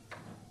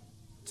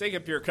Take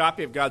up your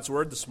copy of God's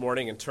Word this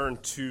morning and turn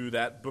to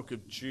that book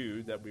of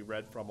Jude that we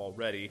read from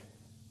already.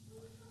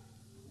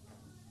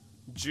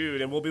 Jude,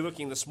 and we'll be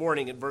looking this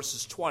morning at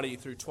verses 20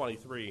 through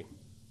 23.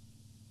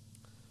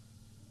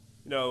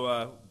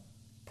 Part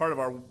of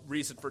our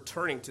reason for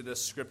turning to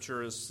this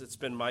scripture is it's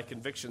been my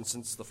conviction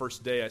since the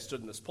first day I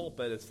stood in this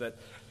pulpit is that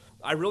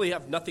I really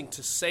have nothing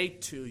to say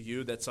to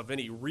you that's of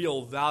any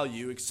real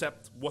value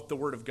except what the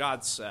Word of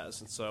God says.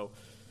 And so,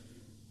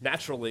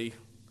 naturally,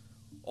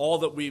 all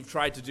that we've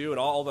tried to do and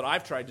all that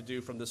I've tried to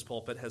do from this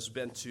pulpit has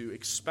been to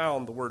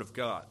expound the Word of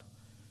God.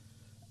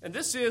 And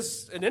this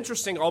is an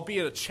interesting,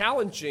 albeit a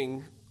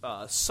challenging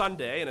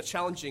Sunday and a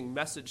challenging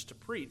message to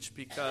preach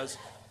because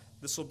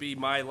this will be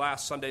my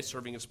last Sunday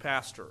serving as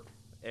pastor.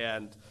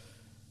 And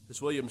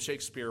as William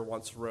Shakespeare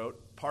once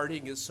wrote,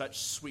 parting is such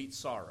sweet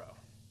sorrow.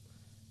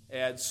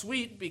 And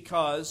sweet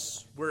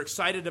because we're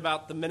excited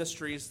about the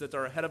ministries that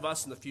are ahead of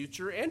us in the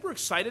future, and we're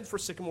excited for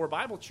Sycamore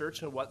Bible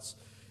Church and what's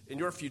in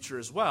your future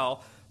as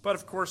well. But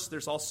of course,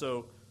 there's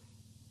also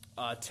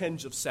a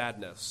tinge of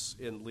sadness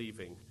in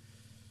leaving.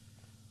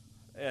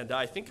 And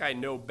I think I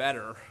know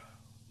better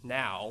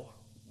now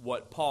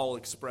what Paul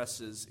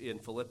expresses in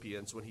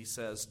Philippians when he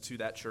says to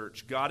that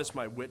church, God is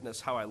my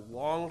witness, how I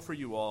long for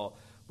you all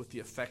with the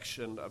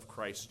affection of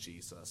Christ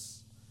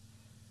Jesus.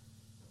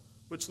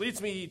 Which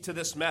leads me to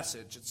this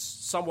message. It's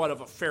somewhat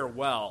of a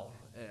farewell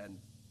and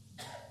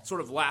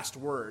sort of last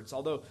words,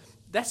 although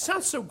that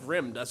sounds so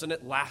grim, doesn't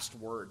it? Last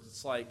words.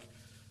 It's like,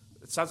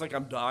 it sounds like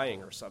I'm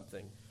dying or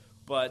something.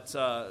 But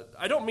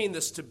I don't mean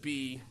this to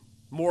be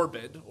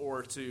morbid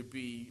or to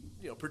be,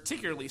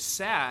 particularly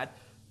sad,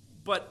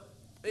 but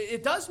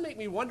it does make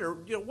me wonder,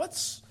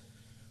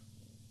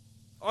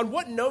 on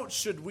what note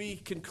should we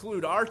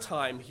conclude our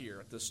time here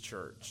at this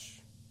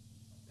church?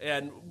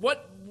 And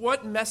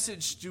what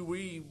message do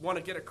we want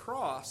to get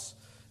across?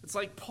 It's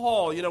like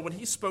Paul, when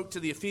he spoke to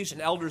the Ephesian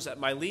elders at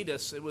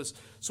Miletus, it was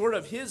sort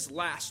of his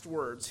last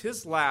words,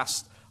 his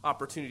last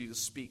opportunity to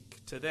speak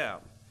to them.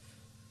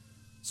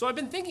 So I've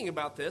been thinking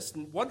about this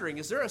and wondering,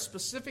 is there a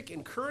specific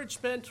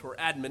encouragement or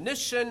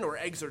admonition or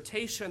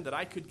exhortation that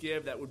I could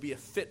give that would be a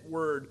fit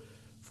word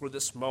for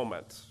this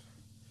moment?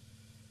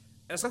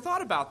 As I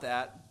thought about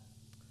that,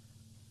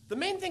 the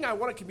main thing I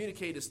want to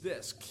communicate is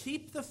this: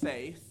 keep the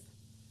faith,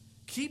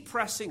 keep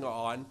pressing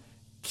on,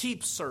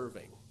 keep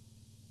serving.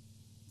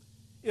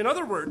 In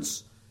other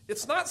words,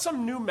 it's not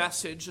some new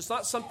message, it's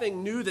not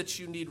something new that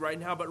you need right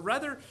now, but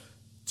rather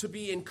to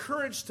be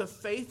encouraged to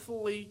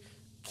faithfully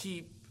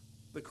keep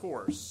the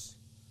course.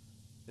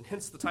 And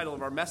hence the title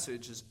of our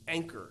message is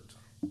Anchored.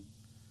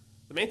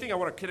 The main thing I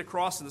want to get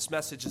across in this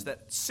message is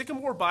that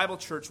Sycamore Bible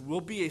Church will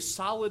be a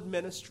solid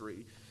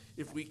ministry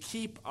if we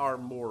keep our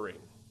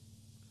mooring.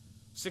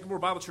 Sycamore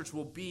Bible Church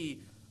will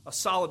be a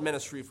solid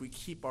ministry if we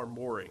keep our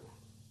mooring.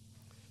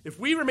 If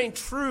we remain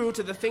true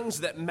to the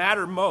things that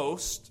matter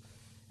most,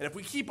 and if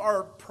we keep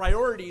our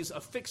priorities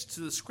affixed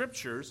to the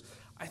Scriptures,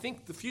 I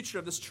think the future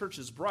of this church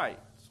is bright.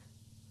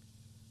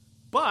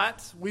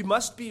 But we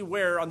must be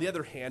aware, on the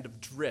other hand,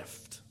 of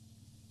drift.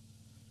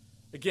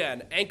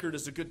 Again, anchored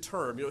is a good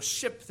term. A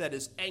ship that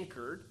is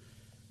anchored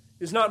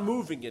is not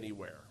moving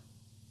anywhere.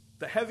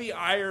 The heavy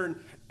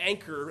iron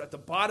anchor at the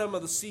bottom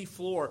of the sea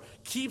floor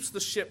keeps the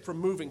ship from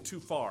moving too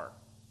far.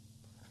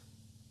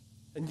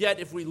 And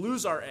yet, if we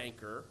lose our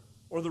anchor,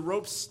 or the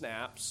rope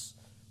snaps,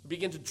 we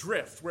begin to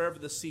drift wherever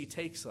the sea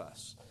takes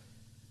us.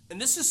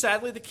 And this is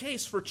sadly the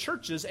case for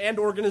churches and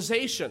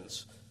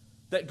organizations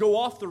that go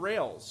off the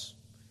rails.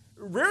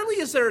 Rarely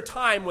is there a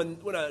time when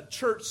a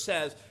church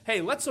says, hey,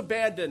 let's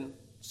abandon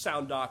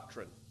sound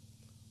doctrine.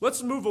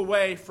 Let's move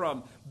away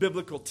from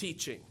biblical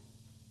teaching.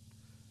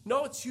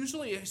 No, it's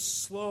usually a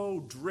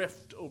slow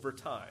drift over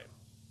time.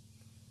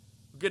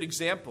 A good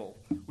example,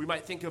 we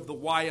might think of the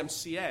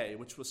YMCA,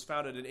 which was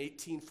founded in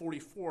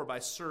 1844 by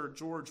Sir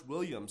George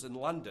Williams in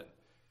London.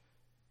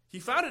 He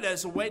founded it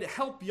as a way to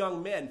help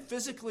young men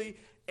physically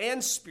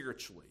and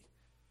spiritually.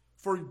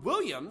 For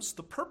Williams,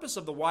 the purpose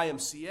of the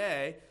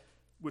YMCA,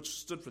 which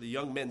stood for the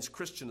Young Men's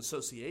Christian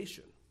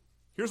Association,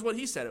 here's what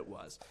he said it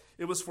was.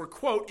 It was for,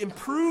 quote,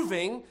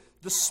 improving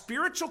the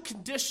spiritual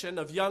condition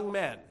of young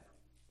men.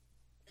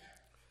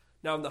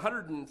 Now, in the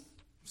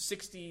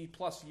 160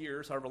 plus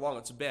years, however long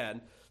it's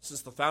been,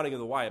 since the founding of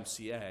the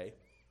YMCA,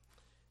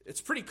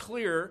 it's pretty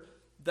clear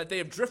that they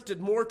have drifted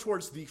more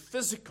towards the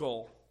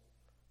physical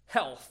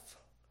health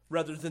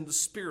rather than the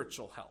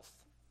spiritual health.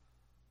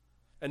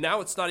 And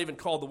now it's not even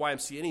called the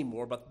YMCA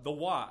anymore, but the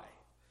Y.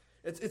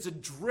 It's a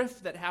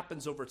drift that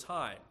happens over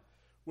time,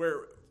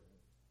 where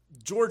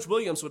George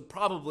Williams would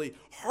probably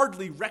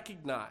hardly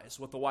recognize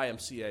what the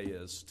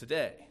YMCA is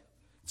today.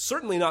 It's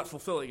certainly not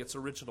fulfilling its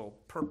original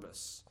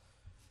purpose.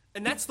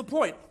 And that's the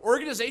point.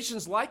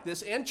 Organizations like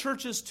this, and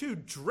churches too,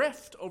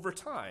 drift over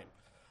time.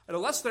 And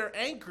unless they're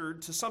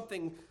anchored to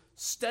something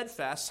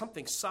steadfast,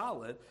 something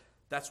solid,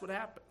 that's what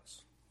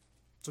happens.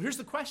 So here's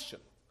the question.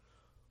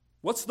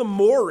 What's the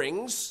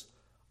moorings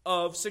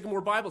of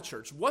Sycamore Bible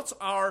Church? What's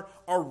our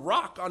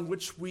rock on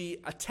which we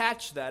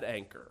attach that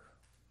anchor?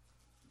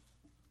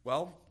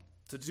 Well,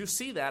 to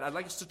see that, I'd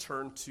like us to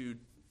turn to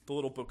the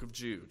little book of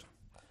Jude.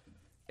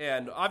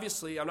 And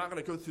obviously, I'm not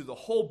going to go through the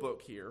whole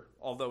book here,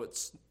 although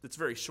it's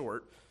very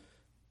short.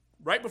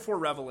 Right before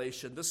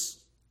Revelation, this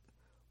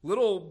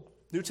little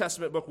New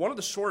Testament book, one of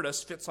the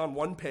shortest, fits on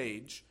one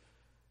page.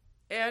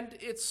 And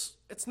it's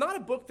not a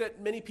book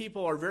that many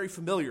people are very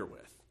familiar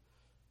with.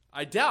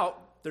 I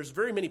doubt there's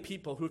very many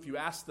people who, if you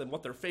ask them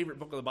what their favorite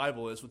book of the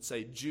Bible is, would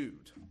say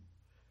Jude,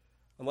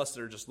 unless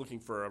they're just looking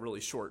for a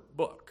really short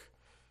book.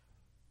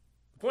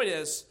 The point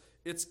is,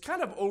 it's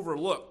kind of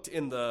overlooked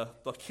in the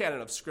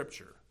canon of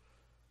Scripture.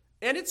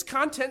 And its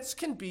contents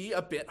can be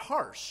a bit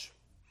harsh.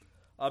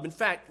 In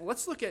fact,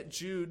 let's look at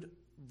Jude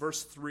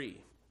verse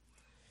 3.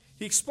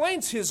 He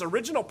explains his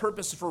original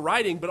purpose for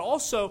writing, but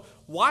also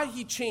why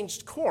he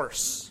changed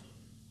course.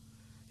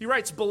 He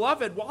writes,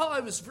 "Beloved, while I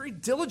was very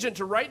diligent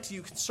to write to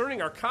you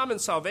concerning our common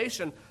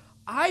salvation,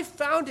 I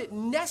found it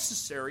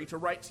necessary to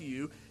write to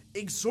you,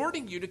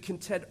 exhorting you to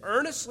contend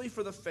earnestly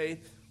for the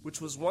faith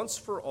which was once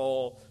for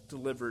all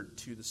delivered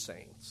to the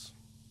saints."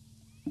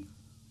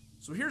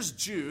 So here's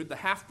Jude, the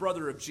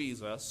half-brother of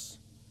Jesus,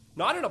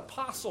 not an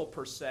apostle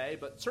per se,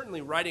 but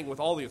certainly writing with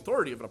all the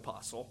authority of an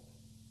apostle.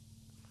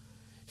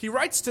 He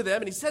writes to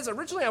them, and he says,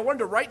 originally I wanted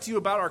to write to you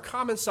about our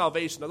common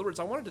salvation. In other words,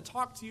 I wanted to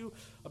talk to you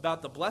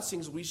about the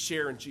blessings we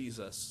share in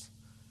Jesus.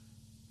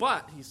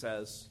 But, he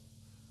says,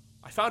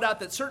 I found out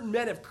that certain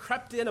men have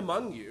crept in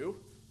among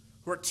you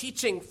who are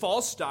teaching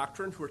false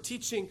doctrine, who are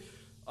teaching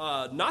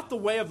not the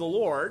way of the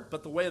Lord,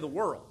 but the way of the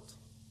world.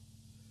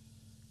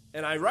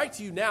 And I write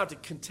to you now to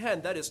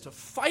contend, that is, to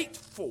fight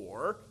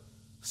for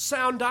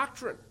sound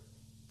doctrine.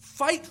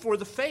 Fight for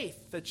the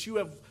faith that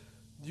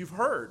you've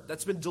heard,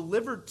 that's been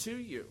delivered to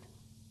you.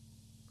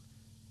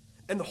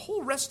 And the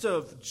whole rest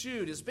of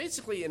Jude is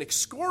basically an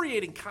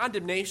excoriating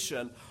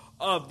condemnation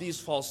of these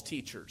false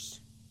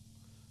teachers.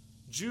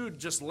 Jude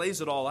just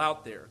lays it all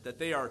out there, that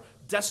they are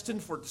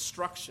destined for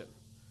destruction,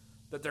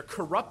 that they're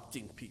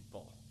corrupting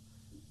people,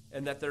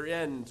 and that their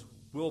end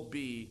will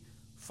be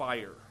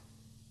fire.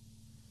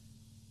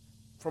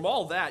 From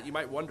all that, you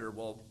might wonder,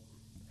 well,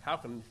 how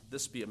can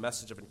this be a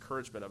message of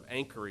encouragement, of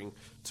anchoring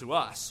to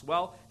us?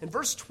 Well, in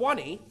verse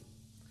 20,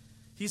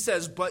 he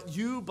says, "But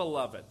you,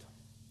 beloved."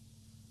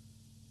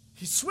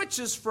 He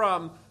switches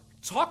from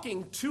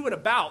talking to and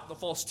about the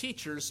false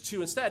teachers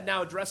to instead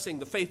now addressing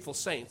the faithful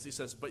saints. He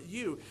says, "But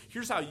you,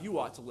 here's how you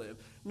ought to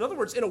live." In other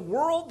words, in a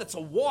world that's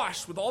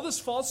awash with all this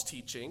false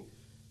teaching,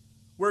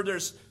 where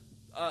there's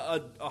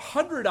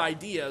 100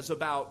 ideas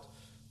about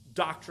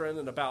doctrine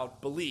and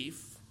about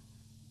belief,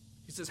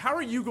 he says, how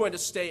are you going to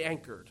stay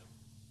anchored?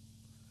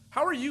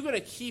 How are you going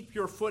to keep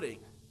your footing?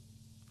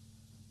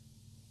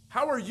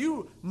 How are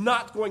you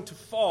not going to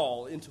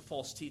fall into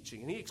false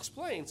teaching? And he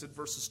explains in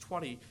verses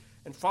 20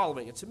 and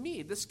following. And to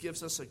me, this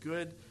gives us a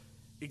good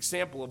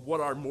example of what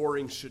our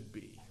mooring should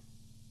be.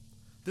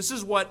 This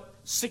is what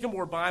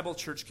Sycamore Bible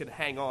Church can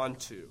hang on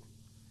to.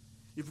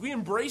 If we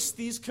embrace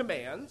these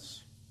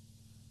commands,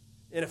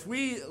 and if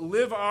we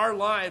live our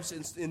lives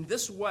in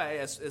this way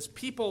as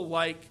people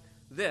like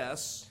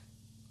this,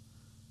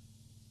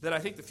 then I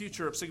think the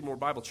future of Sycamore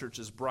Bible Church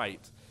is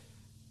bright.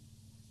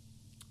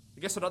 I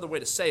guess another way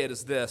to say it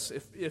is this.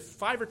 If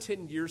 5 or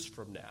 10 years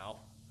from now,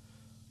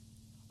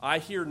 I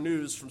hear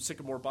news from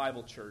Sycamore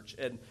Bible Church,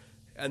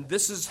 and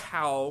this is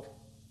how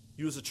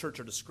you as a church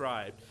are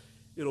described,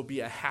 it'll be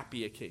a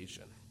happy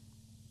occasion.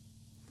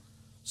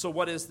 So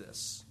what is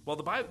this? Well,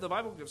 the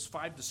Bible gives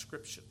 5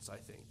 descriptions, I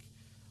think,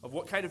 of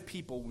what kind of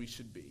people we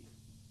should be.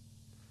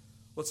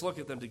 Let's look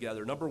at them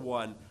together. Number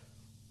 1,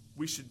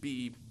 we should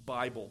be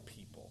Bible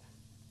people.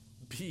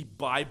 Be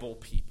Bible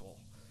people.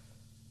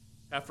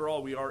 After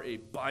all, we are a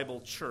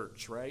Bible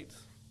church, right?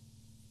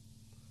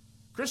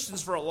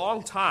 Christians for a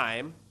long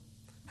time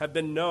have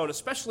been known,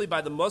 especially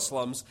by the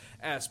Muslims,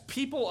 as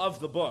people of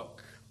the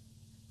book.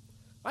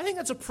 I think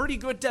that's a pretty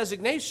good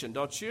designation,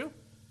 don't you?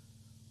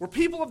 We're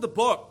people of the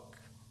book.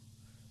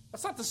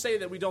 That's not to say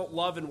that we don't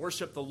love and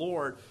worship the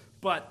Lord,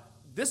 but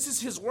this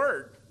is His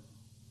Word.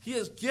 He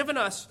has given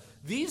us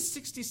these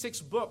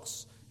 66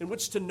 books in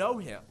which to know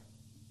Him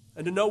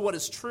and to know what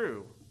is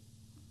true.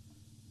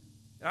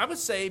 And I would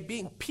say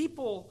being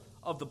people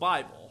of the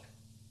Bible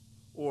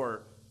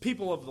or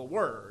people of the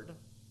Word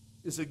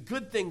is a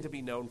good thing to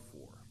be known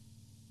for.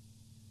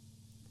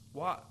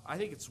 I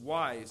think it's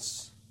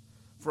wise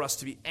for us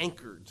to be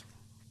anchored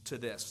to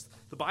this.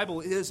 The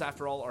Bible is,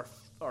 after all,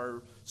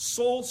 our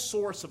sole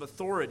source of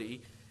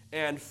authority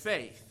and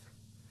faith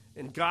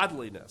and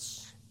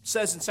godliness. It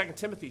says in 2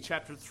 Timothy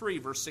chapter 3,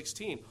 verse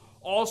 16,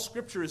 "All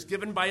Scripture is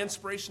given by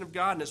inspiration of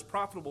God and is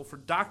profitable for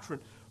doctrine,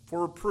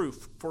 for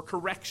reproof, for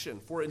correction,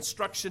 for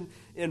instruction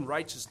in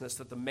righteousness,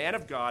 that the man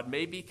of God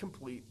may be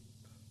complete,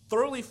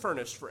 thoroughly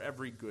furnished for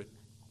every good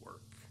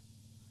work."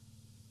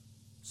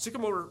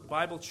 Sycamore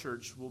Bible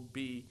Church will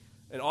be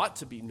and ought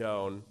to be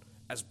known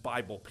as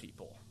Bible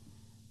people.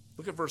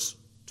 Look at verse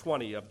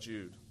 20 of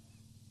Jude.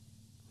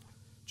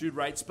 Jude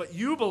writes, "But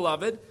you,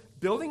 beloved,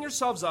 building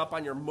yourselves up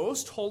on your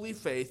most holy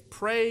faith,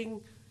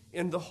 praying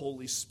in the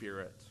Holy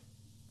Spirit."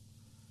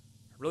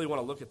 I really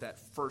want to look at that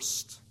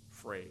first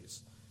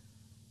phrase.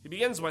 He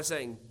begins by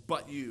saying,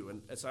 but you.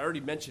 And as I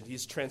already mentioned,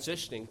 he's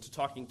transitioning to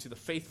talking to the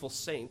faithful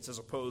saints as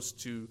opposed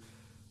to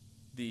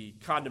the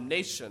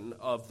condemnation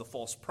of the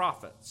false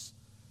prophets.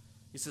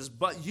 He says,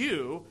 but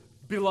you,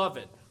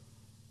 beloved.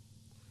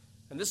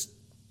 And this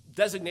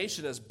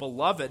designation as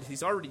beloved,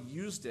 he's already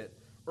used it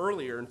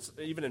earlier,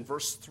 even in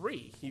verse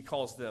 3, he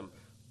calls them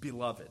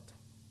beloved.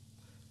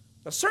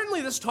 Now,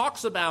 certainly this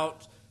talks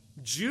about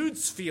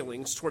Jude's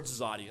feelings towards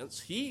his audience.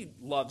 He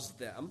loves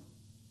them.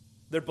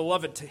 They're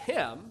beloved to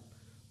him.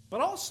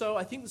 But also,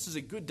 I think this is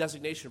a good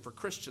designation for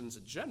Christians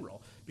in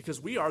general,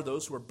 because we are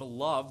those who are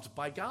beloved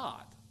by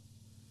God.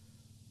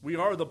 We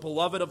are the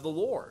beloved of the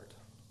Lord.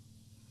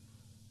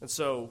 And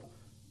so,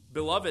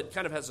 beloved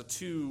kind of has a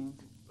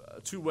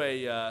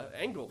two-way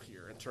angle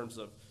here in terms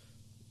of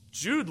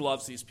Jude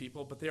loves these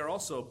people, but they are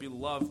also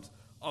beloved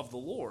of the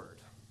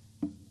Lord.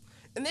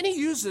 And then he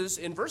uses,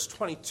 in verse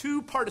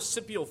 22,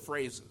 participial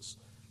phrases.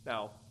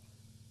 Now,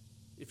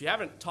 if you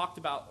haven't talked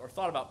about or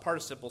thought about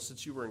participles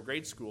since you were in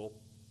grade school,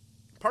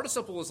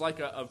 participle is like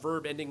a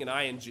verb ending in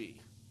ing.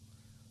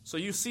 So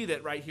you see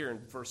that right here in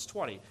verse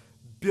 20.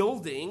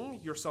 Building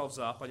yourselves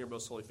up on your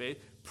most holy faith,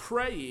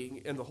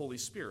 praying in the Holy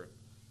Spirit.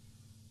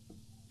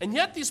 And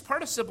yet these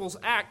participles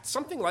act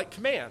something like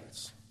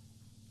commands.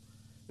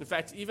 In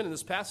fact, even in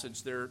this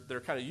passage, they're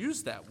kind of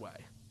used that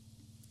way.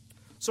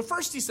 So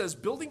first he says,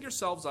 building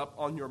yourselves up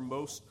on your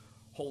most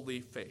holy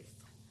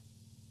faith.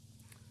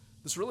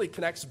 This really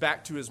connects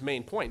back to his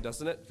main point,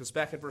 doesn't it? Because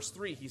back in verse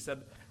 3, he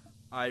said,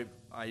 I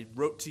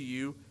wrote to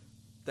you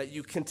that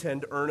you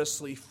contend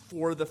earnestly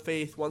for the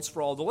faith once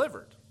for all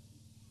delivered.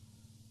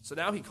 So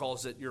now he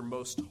calls it your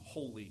most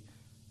holy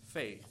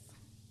faith.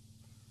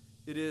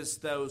 It is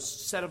those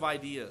set of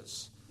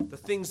ideas, the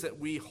things that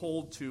we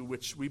hold to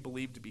which we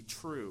believe to be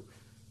true.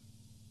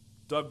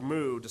 Doug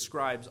Moo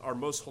describes our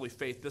most holy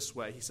faith this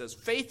way. He says,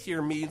 faith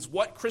here means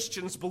what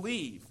Christians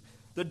believe,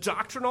 the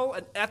doctrinal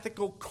and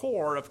ethical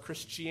core of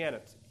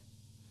Christianity.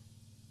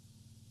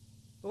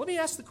 Well, let me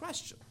ask the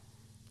question.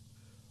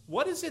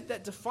 What is it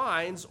that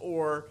defines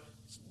or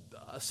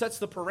sets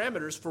the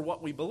parameters for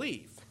what we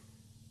believe?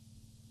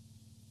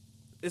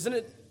 Isn't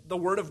it the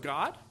Word of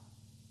God?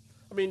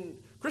 I mean,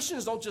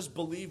 Christians don't just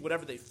believe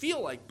whatever they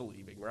feel like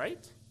believing,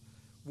 right?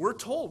 We're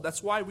told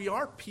that's why we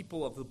are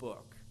people of the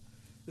book.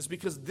 It's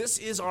because this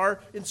is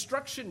our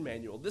instruction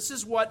manual. This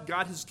is what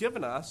God has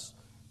given us.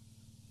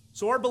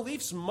 So our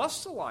beliefs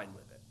must align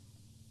with it.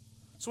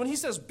 So when he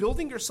says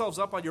building yourselves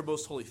up on your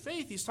most holy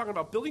faith, he's talking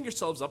about building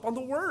yourselves up on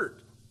the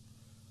Word,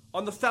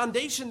 on the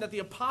foundation that the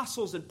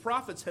apostles and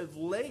prophets have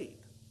laid,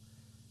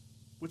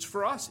 which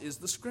for us is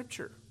the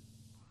Scripture.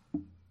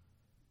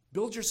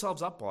 Build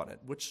yourselves up on it,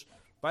 which,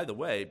 by the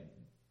way,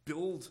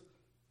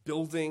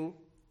 building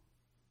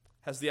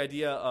has the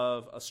idea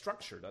of a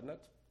structure, doesn't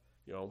it?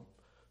 You know,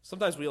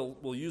 sometimes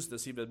we'll use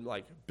this even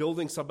like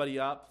building somebody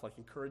up, like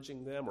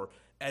encouraging them or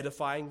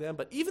edifying them.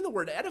 But even the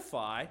word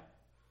edify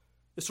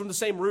is from the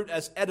same root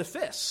as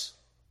edifice,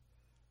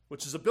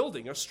 which is a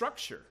building, a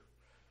structure.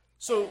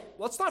 So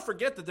let's not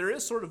forget that there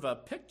is sort of a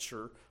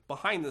picture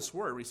behind this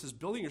word where he says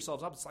building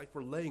yourselves up. It's like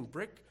we're laying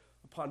brick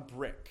upon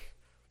brick.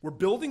 We're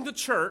building the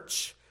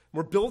church.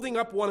 We're building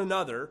up one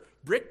another,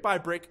 brick by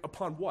brick,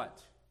 upon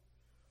what?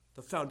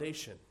 The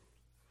foundation.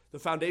 The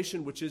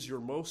foundation which is your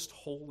most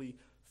holy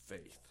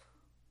faith.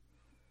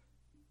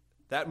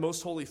 That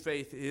most holy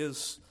faith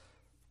is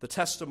the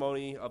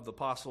testimony of the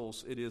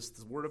apostles. It is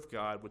the Word of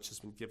God which has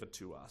been given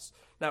to us.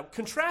 Now,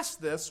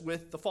 contrast this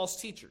with the false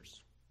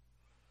teachers.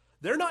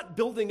 They're not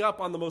building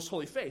up on the most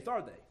holy faith,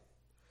 are they?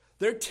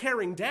 They're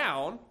tearing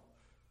down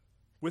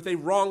with a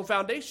wrong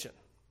foundation.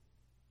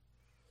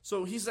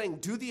 So he's saying,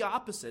 do the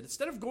opposite.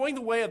 Instead of going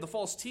the way of the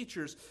false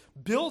teachers,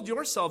 build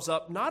yourselves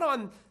up, not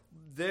on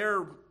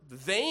their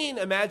vain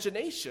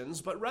imaginations,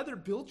 but rather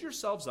build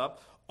yourselves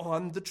up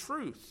on the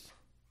truth.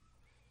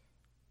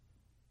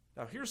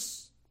 Now,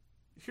 here's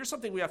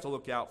something we have to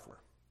look out for.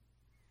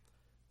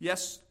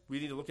 Yes, we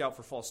need to look out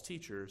for false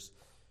teachers,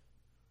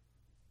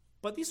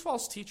 but these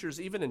false teachers,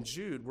 even in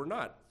Jude, were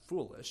not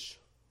foolish.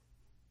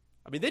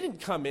 I mean, they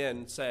didn't come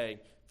in saying,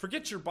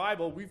 forget your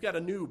Bible, we've got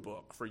a new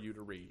book for you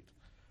to read.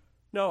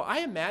 No, I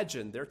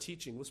imagine their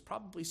teaching was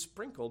probably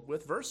sprinkled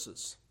with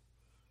verses.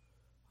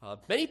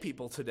 Many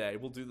people today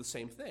will do the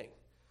same thing.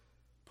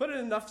 Put in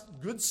enough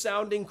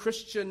good-sounding,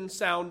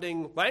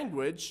 Christian-sounding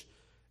language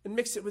and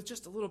mix it with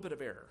just a little bit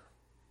of error.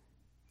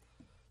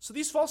 So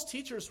these false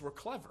teachers were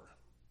clever.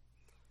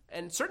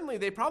 And certainly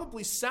they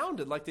probably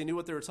sounded like they knew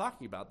what they were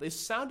talking about. They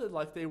sounded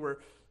like they were,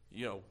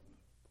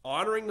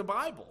 honoring the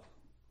Bible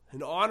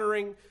and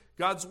honoring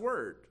God's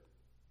Word.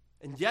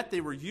 And yet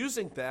they were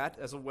using that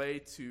as a way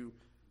to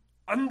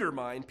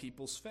undermine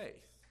people's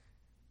faith.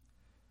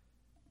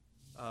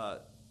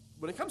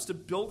 When it comes to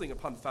building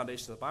upon the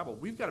foundation of the Bible,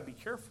 we've got to be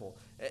careful.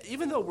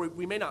 Even though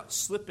we may not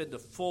slip into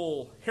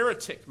full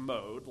heretic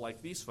mode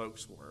like these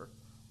folks were,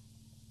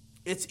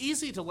 it's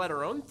easy to let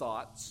our own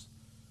thoughts,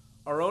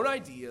 our own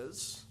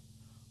ideas,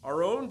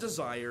 our own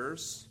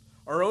desires,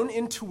 our own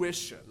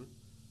intuition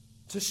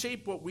to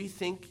shape what we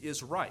think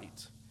is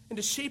right and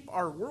to shape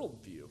our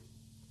worldview.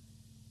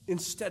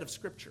 instead of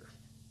Scripture.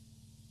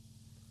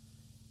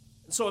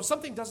 And so if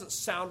something doesn't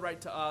sound right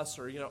to us,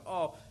 or,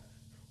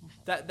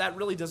 that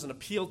really doesn't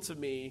appeal to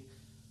me,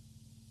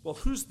 well,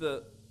 who's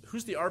the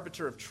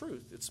arbiter of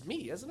truth? It's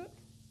me, isn't it?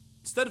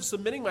 Instead of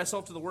submitting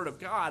myself to the Word of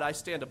God, I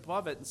stand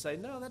above it and say,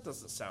 no, that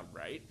doesn't sound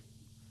right.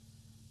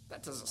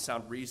 That doesn't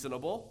sound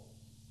reasonable.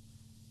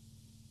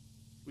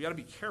 We got to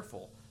be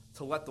careful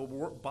to let the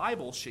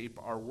Bible shape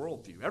our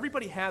worldview.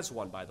 Everybody has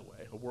one, by the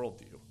way, a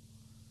worldview.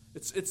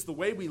 It's the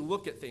way we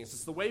look at things.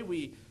 It's the way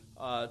we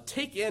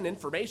take in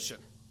information.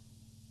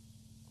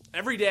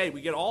 Every day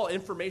we get all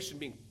information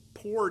being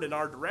poured in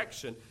our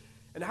direction.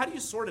 And how do you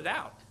sort it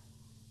out?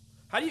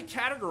 How do you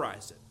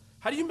categorize it?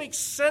 How do you make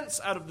sense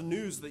out of the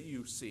news that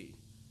you see?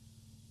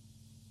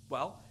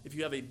 Well, if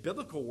you have a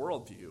biblical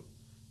worldview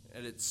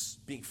and it's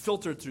being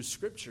filtered through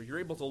Scripture, you're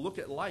able to look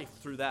at life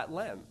through that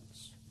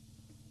lens.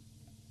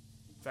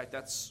 In fact,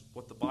 that's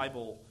what the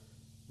Bible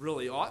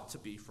really ought to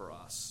be for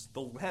us,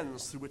 the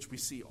lens through which we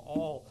see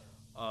all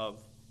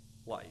of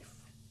life.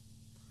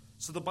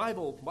 So the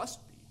Bible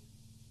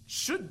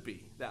should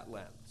be that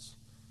lens.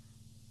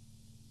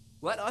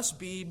 Let us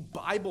be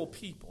Bible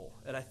people,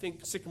 and I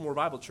think Sycamore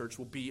Bible Church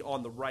will be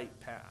on the right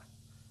path.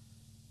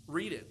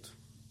 Read it,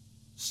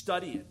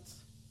 study it,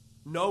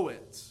 know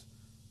it,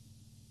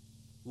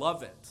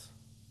 love it.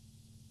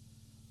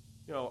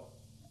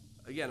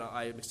 Again,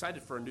 I am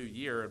excited for a new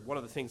year, and one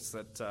of the things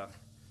that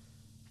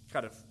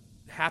kind of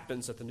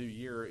happens at the new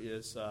year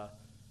is a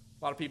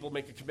lot of people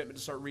make a commitment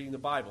to start reading the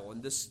Bible.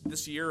 And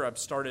this year I've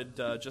started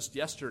just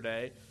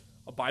yesterday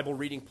a Bible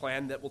reading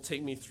plan that will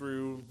take me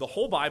through the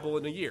whole Bible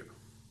in a year.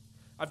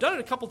 I've done it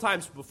a couple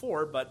times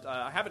before, but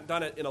I haven't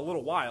done it in a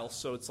little while,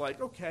 so it's like,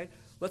 okay,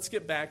 let's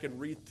get back and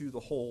read through the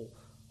whole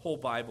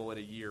Bible in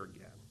a year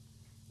again.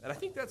 And I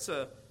think that's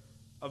a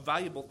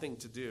valuable thing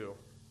to do.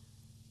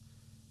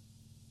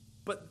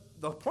 But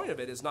the point of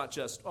it is not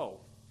just,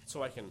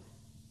 so I can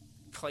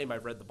claim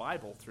I've read the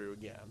Bible through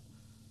again,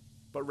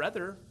 but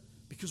rather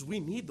because we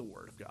need the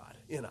Word of God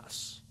in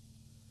us.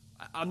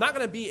 I'm not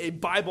going to be a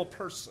Bible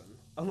person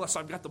unless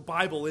I've got the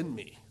Bible in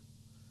me,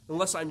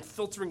 unless I'm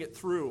filtering it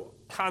through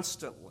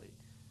constantly.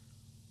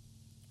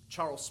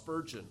 Charles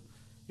Spurgeon,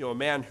 a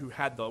man who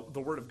had the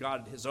Word of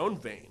God in his own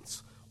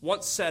veins,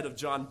 once said of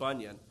John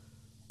Bunyan,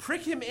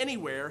 "Prick him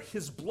anywhere,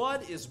 his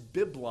blood is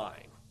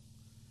bibline."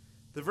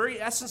 The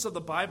very essence of the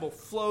Bible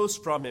flows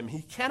from him.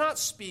 He cannot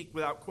speak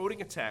without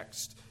quoting a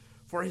text,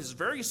 for his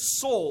very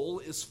soul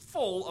is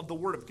full of the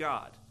Word of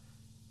God.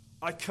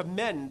 I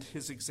commend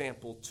his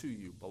example to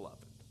you,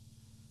 beloved.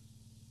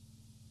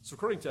 So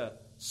according to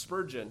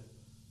Spurgeon,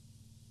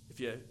 if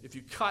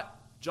you cut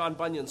John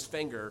Bunyan's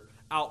finger,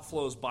 out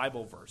flows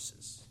Bible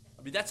verses.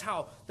 I mean, that's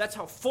how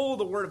full of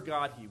the Word of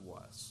God he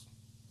was.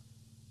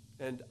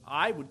 And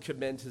I would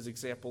commend his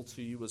example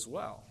to you as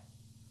well.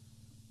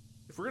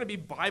 If we're going to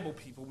be Bible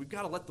people, we've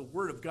got to let the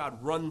Word of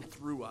God run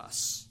through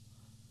us.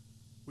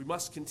 We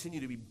must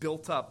continue to be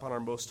built up on our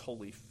most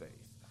holy faith.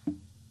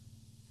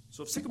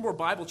 So if Sycamore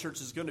Bible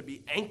Church is going to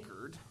be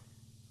anchored,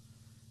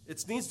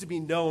 it needs to be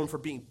known for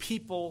being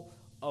people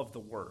of the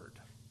Word.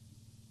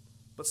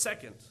 But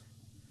second,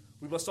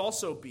 we must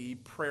also be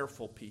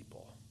prayerful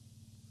people.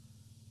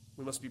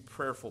 We must be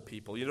prayerful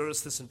people. You notice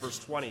this in verse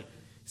 20. It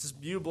says,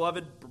 "You,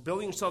 beloved,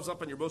 building yourselves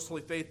up on your most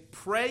holy faith,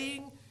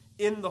 praying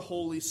in the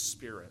Holy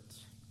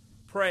Spirit."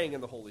 Praying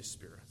in the Holy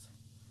Spirit.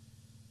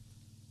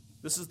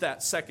 This is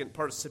that second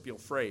participial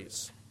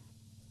phrase.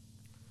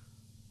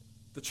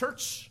 The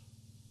church,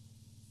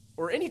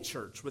 or any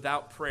church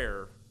without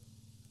prayer,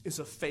 is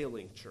a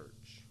failing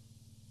church.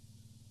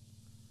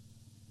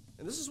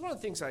 And this is one of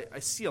the things I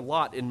see a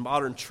lot in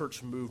modern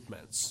church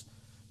movements.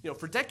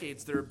 For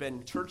decades there have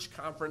been church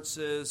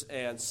conferences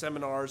and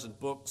seminars and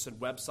books and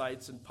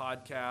websites and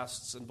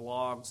podcasts and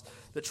blogs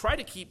that try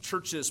to keep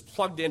churches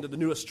plugged into the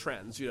newest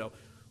trends.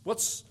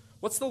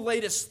 What's the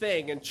latest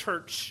thing in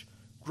church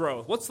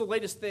growth? What's the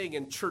latest thing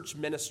in church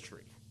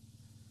ministry?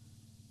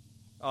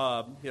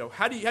 How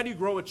do you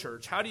grow a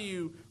church? How do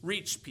you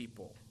reach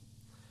people?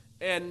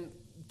 And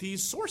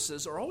these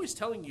sources are always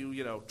telling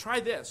you,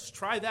 try this,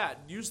 try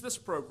that, use this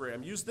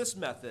program, use this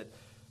method.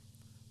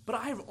 But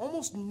I have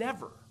almost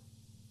never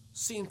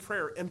seen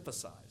prayer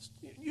emphasized.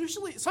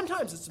 Usually,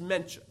 sometimes it's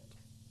mentioned,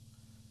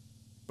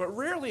 but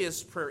rarely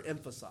is prayer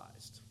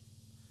emphasized.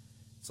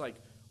 It's like,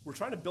 we're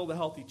trying to build a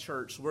healthy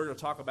church, so we're going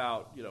to talk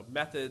about,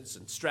 methods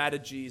and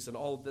strategies and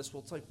all of this.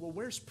 Well, it's like,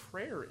 where's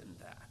prayer in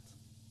that?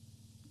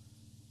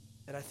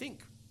 And I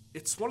think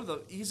it's one of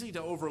the easy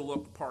to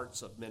overlook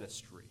parts of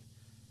ministry.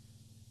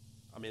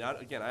 I mean, I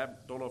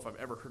don't know if I've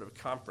ever heard of a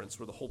conference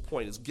where the whole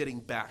point is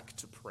getting back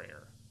to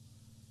prayer.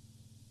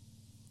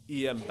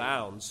 E.M.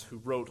 Bounds, who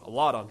wrote a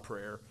lot on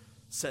prayer,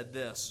 said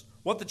this: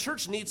 "What the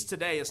church needs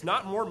today is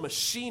not more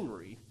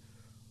machinery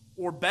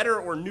or better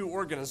or new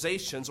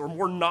organizations or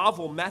more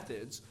novel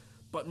methods,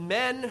 but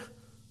men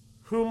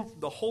whom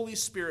the Holy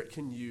Spirit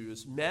can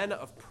use, men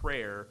of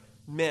prayer,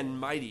 men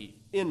mighty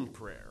in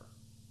prayer."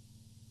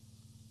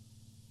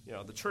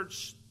 The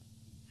church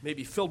may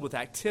be filled with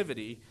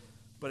activity,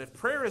 but if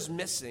prayer is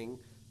missing,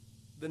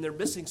 then they're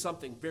missing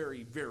something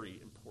very, very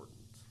important.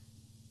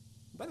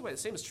 By the way, the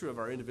same is true of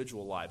our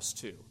individual lives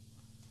too.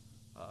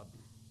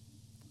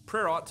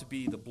 Prayer ought to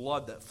be the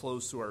blood that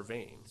flows through our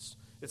veins.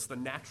 It's the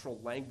natural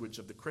language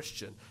of the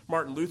Christian.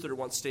 Martin Luther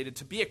once stated,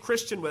 "To be a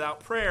Christian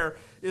without prayer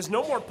is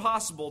no more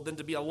possible than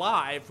to be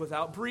alive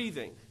without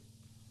breathing."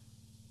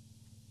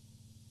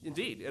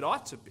 Indeed, it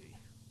ought to be.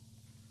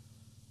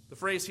 The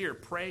phrase here,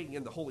 praying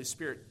in the Holy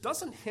Spirit,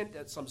 doesn't hint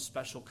at some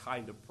special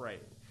kind of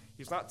praying.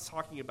 He's not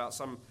talking about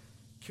some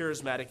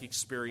charismatic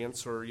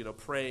experience or,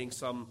 praying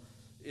some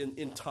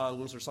in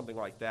tongues or something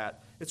like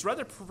that. It's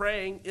rather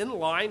praying in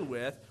line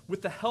with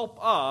the help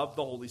of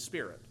the Holy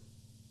Spirit.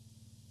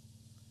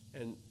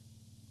 And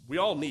we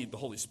all need the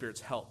Holy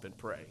Spirit's help in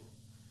praying.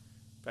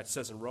 In fact, it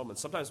says in Romans,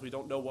 sometimes we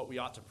don't know what we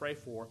ought to pray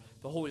for.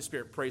 The Holy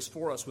Spirit prays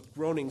for us with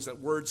groanings that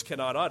words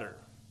cannot utter.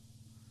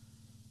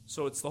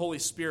 So it's the Holy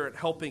Spirit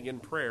helping in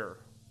prayer.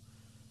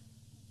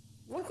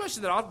 One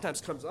question that oftentimes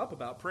comes up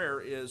about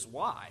prayer is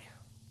why?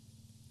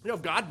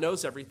 If God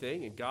knows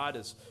everything and God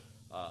is,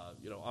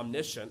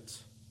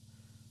 omniscient,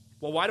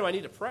 well, why do I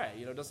need to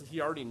pray? Doesn't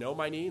he already know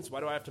my needs? Why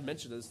do I have to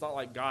mention it? It's not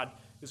like God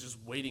is just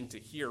waiting to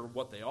hear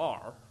what they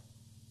are.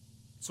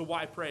 So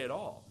why pray at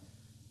all?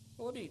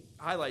 Well, let me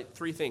highlight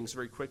three things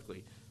very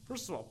quickly.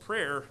 First of all,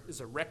 prayer is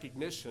a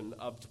recognition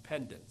of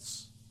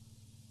dependence.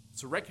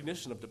 It's a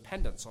recognition of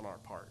dependence on our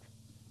part.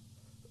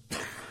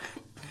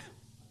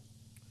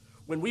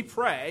 When we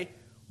pray,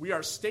 we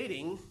are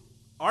stating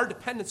our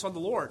dependence on the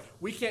Lord.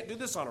 We can't do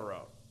this on our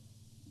own.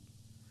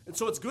 And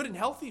so it's good and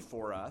healthy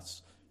for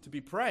us to be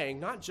praying,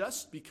 not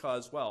just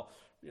because,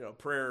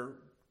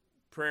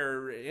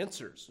 prayer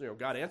answers,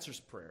 God answers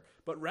prayer,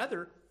 but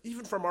rather,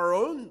 even from our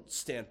own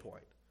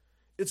standpoint,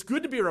 it's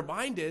good to be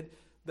reminded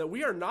that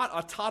we are not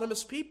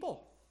autonomous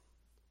people.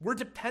 We're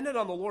dependent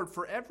on the Lord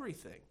for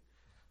everything.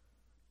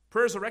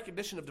 Prayer is a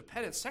recognition of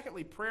dependence.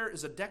 Secondly, prayer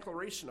is a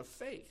declaration of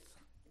faith.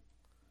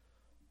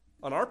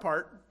 On our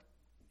part,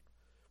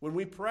 when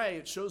we pray,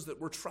 it shows that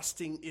we're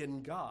trusting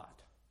in God.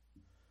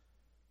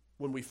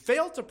 When we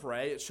fail to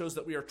pray, it shows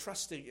that we are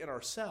trusting in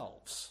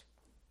ourselves.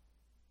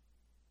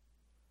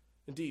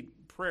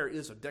 Indeed, prayer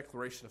is a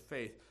declaration of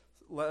faith.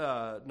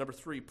 Number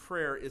three,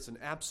 prayer is an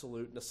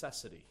absolute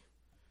necessity.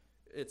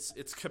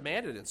 It's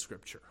commanded in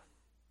Scripture.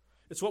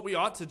 It's what we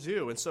ought to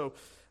do. And so,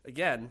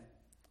 again,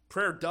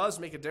 prayer does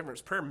make a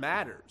difference. Prayer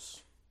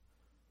matters.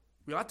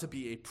 We ought to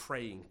be a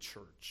praying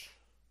church.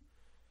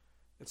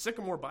 And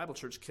Sycamore Bible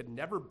Church can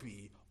never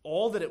be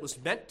all that it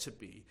was meant to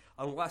be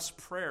unless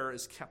prayer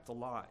is kept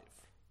alive.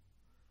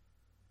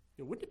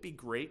 Wouldn't it be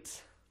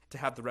great to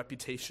have the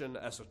reputation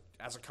as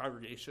a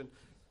congregation?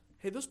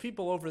 Hey, those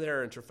people over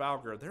there in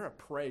Trafalgar, they're a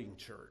praying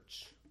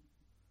church.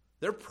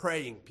 They're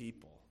praying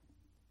people.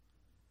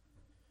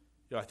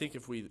 I think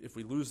if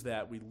we lose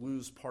that, we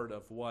lose part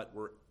of what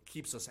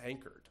keeps us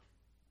anchored.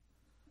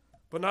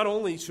 But not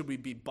only should we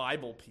be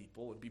Bible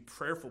people and be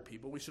prayerful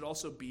people, we should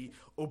also be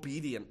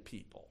obedient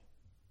people.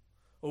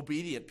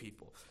 Obedient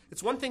people.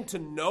 It's one thing to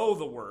know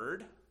the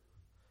word.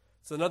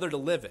 It's another to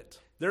live it.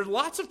 There are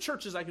lots of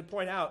churches I could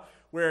point out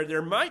where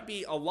there might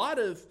be a lot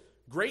of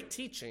great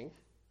teaching,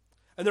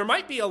 and there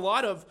might be a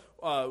lot of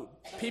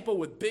people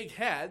with big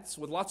heads,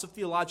 with lots of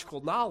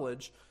theological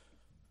knowledge,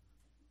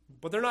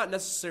 but they're not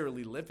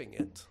necessarily living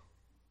it.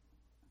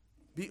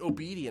 Be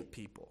obedient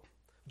people.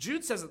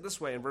 Jude says it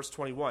this way in verse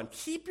 21,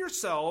 "Keep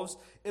yourselves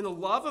in the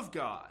love of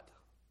God."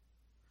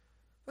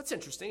 That's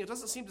interesting. It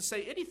doesn't seem to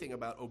say anything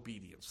about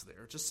obedience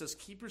there. It just says,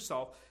 keep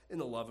yourself in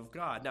the love of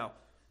God. Now,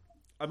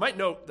 I might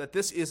note that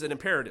this is an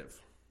imperative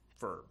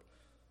verb.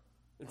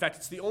 In fact,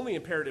 it's the only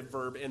imperative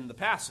verb in the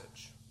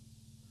passage.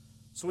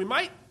 So we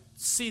might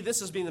see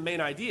this as being the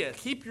main idea.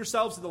 Keep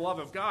yourselves in the love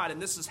of God,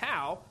 and this is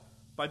how?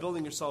 By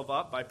building yourself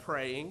up, by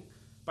praying,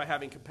 by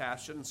having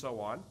compassion, and so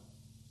on.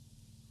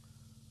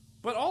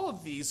 But all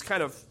of these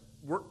kind of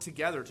work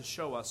together to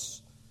show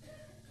us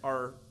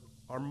our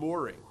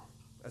mooring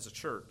as a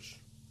church.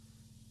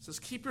 It says,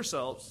 keep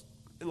yourselves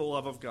in the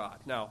love of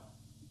God. Now,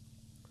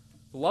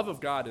 the love of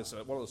God is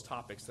one of those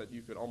topics that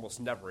you could almost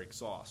never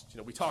exhaust.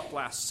 We talked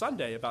last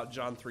Sunday about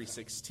John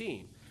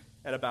 3:16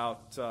 and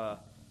about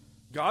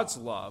God's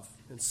love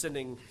in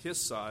sending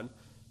his Son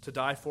to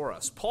die for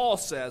us. Paul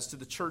says to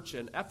the church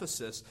in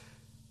Ephesus,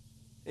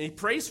 and he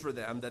prays for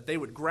them that they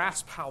would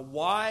grasp how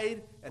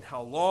wide and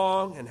how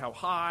long and how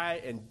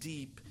high and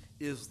deep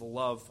is the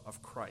love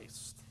of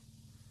Christ.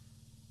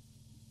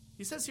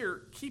 He says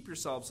here, keep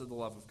yourselves in the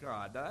love of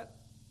God.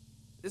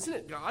 Isn't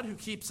it God who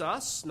keeps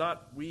us,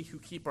 not we who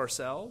keep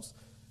ourselves?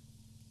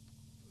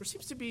 There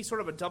seems to be sort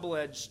of a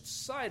double-edged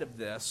side of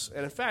this.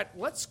 And in fact,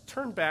 let's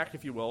turn back,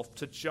 if you will,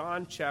 to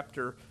John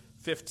chapter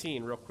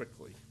 15 real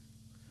quickly.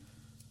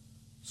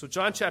 So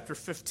John chapter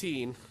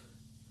 15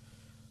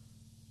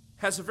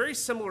 has a very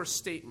similar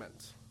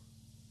statement.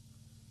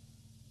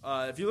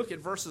 If you look at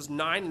verses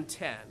 9 and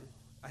 10,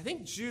 I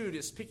think Jude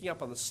is picking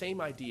up on the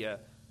same idea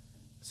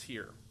as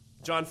here.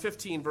 John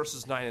 15,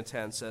 verses 9 and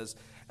 10 says,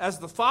 "As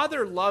the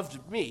Father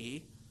loved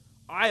me,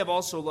 I have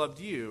also loved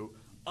you.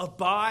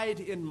 Abide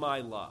in my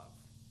love."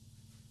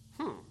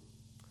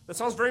 That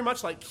sounds very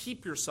much like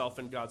keep yourself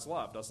in God's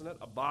love, doesn't it?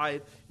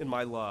 Abide in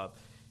my love.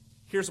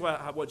 Here's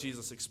what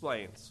Jesus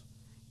explains.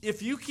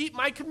 If you keep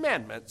my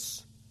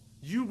commandments,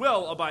 you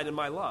will abide in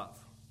my love,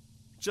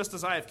 just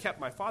as I have kept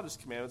my Father's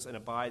commandments and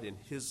abide in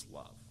his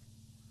love.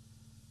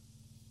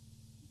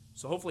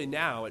 So hopefully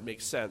now it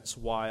makes sense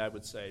why I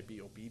would say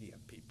be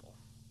obedient people.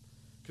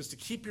 Because to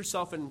keep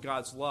yourself in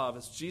God's love,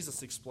 as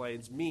Jesus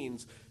explains,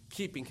 means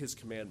keeping his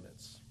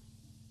commandments.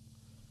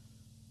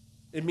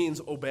 It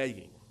means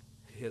obeying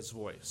his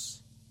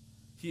voice.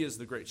 He is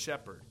the great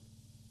shepherd.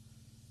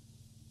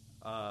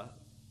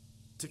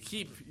 To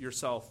keep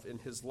yourself in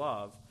his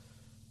love,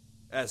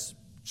 as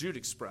Jude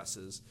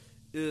expresses,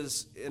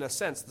 is in a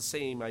sense the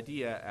same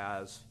idea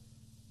as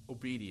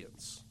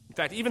obedience. In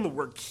fact, even the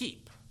word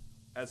keep,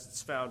 as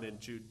it's found in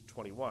Jude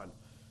 21,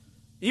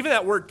 even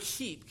that word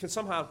keep can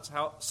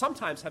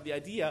sometimes have the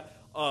idea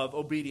of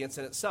obedience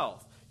in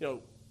itself.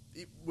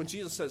 When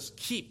Jesus says,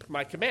 keep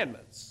my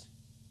commandments,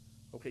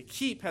 okay,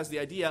 keep has the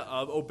idea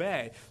of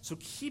obey. So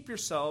keep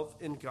yourself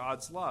in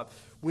God's love.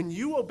 When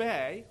you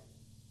obey,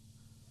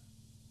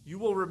 you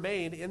will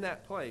remain in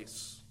that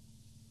place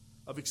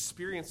of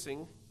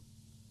experiencing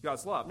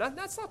God's love. Now,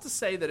 that's not to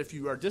say that if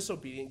you are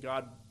disobedient,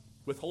 God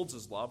withholds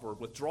his love or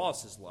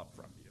withdraws his love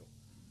from you.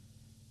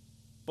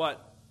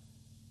 But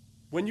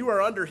when you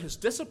are under his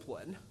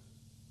discipline,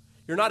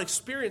 you're not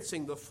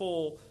experiencing the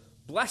full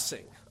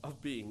blessing of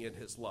being in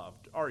his love,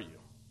 are you?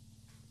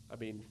 I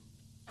mean,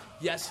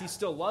 yes, he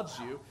still loves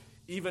you,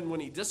 even when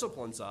he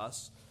disciplines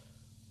us,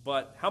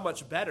 but how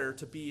much better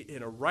to be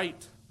in a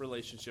right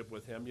relationship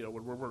with him,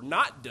 where we're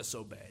not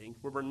disobeying,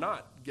 where we're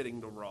not getting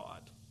the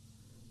rod.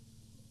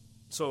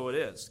 So it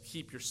is,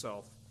 keep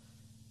yourself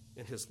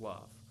in his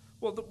love.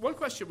 Well, the one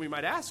question we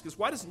might ask is,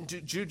 why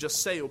doesn't Jude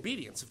just say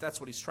obedience if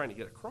that's what he's trying to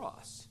get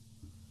across?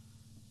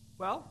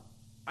 Well,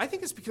 I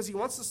think it's because he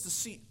wants us to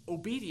see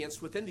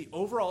obedience within the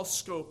overall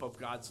scope of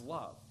God's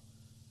love.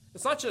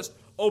 It's not just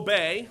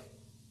obey,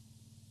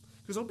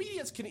 because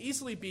obedience can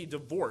easily be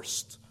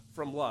divorced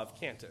from love,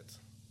 can't it?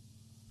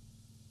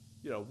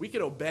 We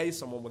can obey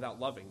someone without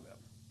loving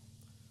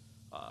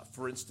them.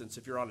 For instance,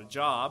 if you're on a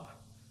job,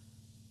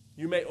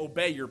 you may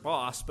obey your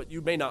boss, but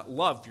you may not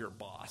love your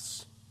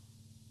boss.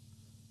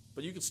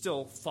 But you can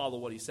still follow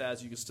what he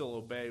says. You can still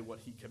obey what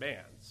he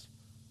commands.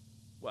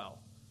 Well,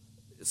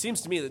 it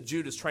seems to me that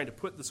Jude is trying to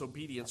put this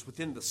obedience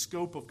within the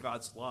scope of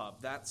God's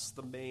love. That's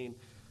the main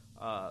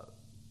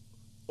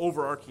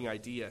overarching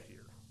idea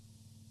here.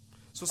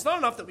 So it's not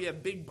enough that we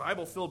have big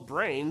Bible-filled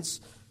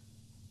brains.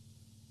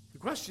 The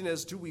question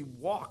is, do we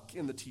walk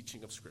in the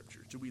teaching of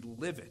Scripture? Do we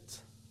live it?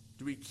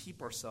 Do we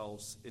keep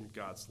ourselves in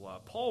God's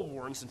love? Paul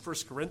warns in 1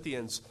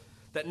 Corinthians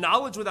that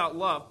knowledge without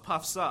love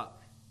puffs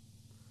up,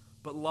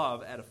 but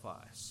love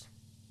edifies.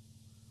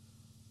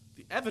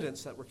 The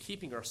evidence that we're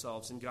keeping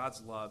ourselves in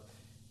God's love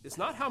is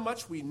not how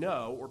much we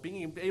know or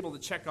being able to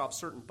check off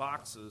certain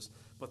boxes,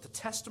 but the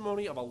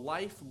testimony of a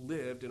life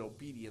lived in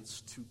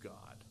obedience to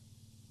God.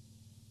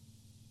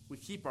 We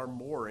keep our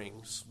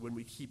moorings when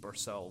we keep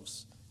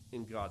ourselves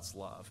in God's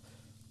love.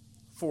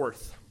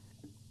 Fourth,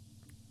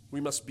 we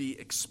must be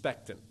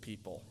expectant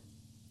people.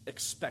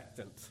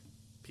 Expectant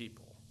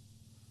people.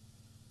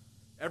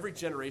 Every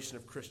generation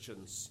of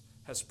Christians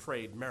has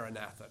prayed,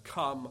 Maranatha,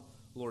 come,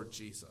 Lord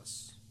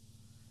Jesus.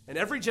 And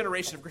every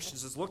generation of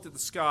Christians has looked at the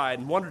sky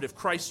and wondered if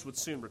Christ would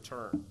soon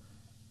return.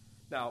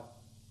 Now,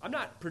 I'm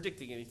not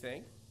predicting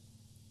anything,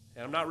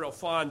 and I'm not real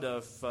fond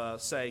of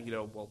saying,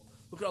 well,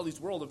 look at all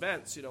these world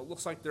events. It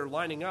looks like they're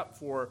lining up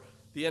for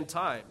the end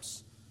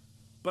times.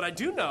 But I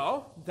do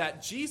know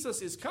that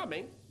Jesus is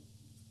coming,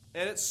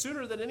 and it's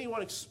sooner than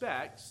anyone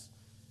expects,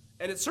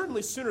 and it's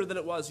certainly sooner than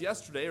it was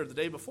yesterday or the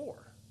day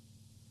before.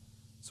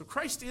 So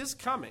Christ is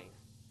coming.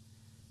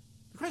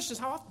 The question is,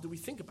 how often do we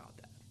think about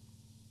that?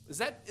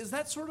 Is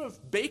that sort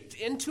of baked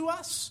into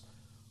us?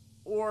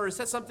 Or is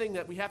that something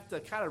that we have to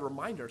kind of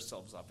remind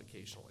ourselves of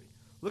occasionally?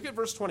 Look at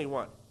verse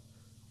 21.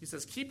 He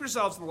says, keep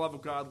yourselves in the love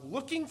of God,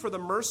 looking for the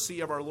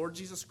mercy of our Lord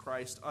Jesus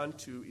Christ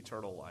unto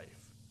eternal life.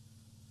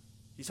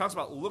 He talks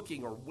about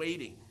looking or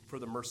waiting for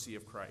the mercy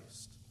of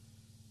Christ.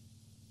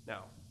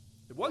 Now,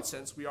 in one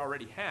sense, we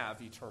already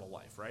have eternal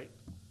life, right?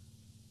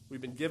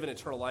 We've been given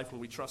eternal life when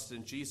we trusted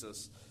in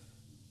Jesus.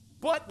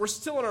 But we're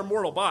still in our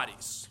mortal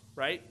bodies,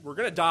 right? We're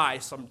going to die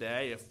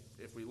someday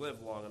if we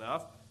live long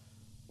enough,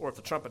 or if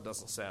the trumpet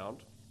doesn't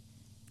sound.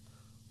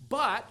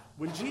 But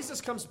when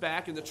Jesus comes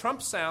back and the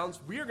trump sounds,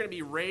 we are going to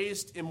be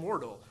raised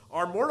immortal.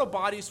 Our mortal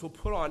bodies will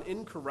put on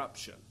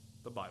incorruption,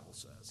 the Bible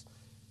says.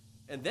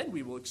 And then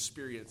we will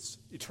experience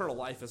eternal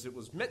life as it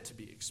was meant to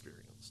be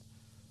experienced.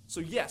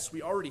 So yes,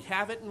 we already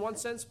have it in one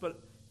sense,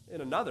 but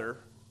in another,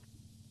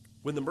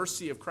 when the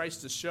mercy of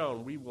Christ is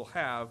shown, we will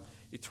have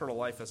eternal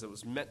life as it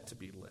was meant to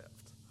be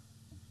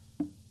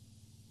lived.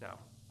 Now,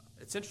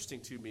 it's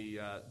interesting to me,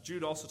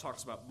 Jude also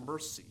talks about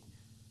mercy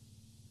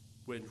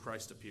when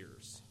Christ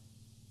appears.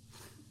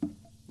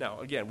 Now,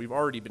 again, we've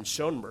already been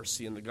shown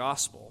mercy in the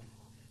gospel.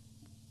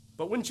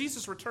 But when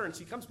Jesus returns,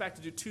 he comes back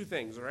to do two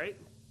things, right?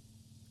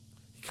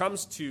 He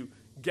comes to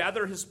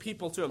gather his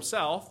people to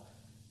himself,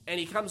 and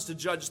he comes to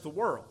judge the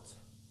world.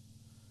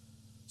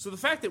 So the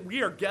fact that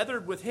we are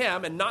gathered with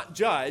him and not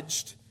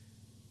judged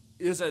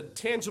is a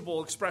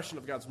tangible expression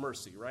of God's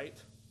mercy, right?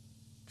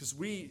 Because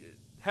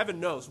heaven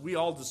knows, we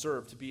all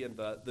deserve to be in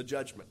the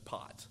judgment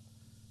pot.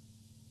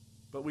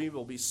 But we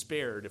will be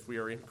spared if we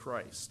are in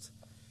Christ.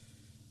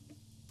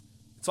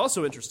 It's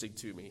also interesting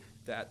to me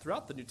that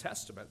throughout the New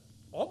Testament,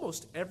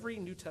 almost every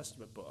New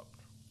Testament book,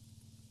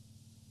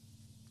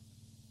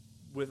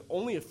 with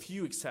only a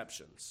few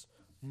exceptions,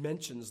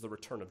 mentions the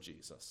return of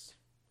Jesus.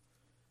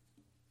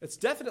 It's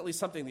definitely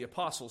something the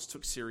apostles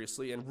took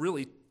seriously and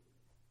really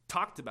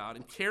talked about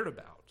and cared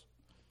about.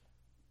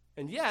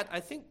 And yet,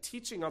 I think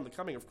teaching on the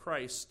coming of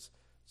Christ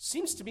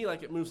seems to me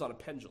like it moves on a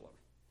pendulum.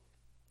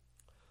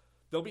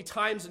 There'll be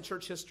times in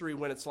church history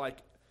when it's like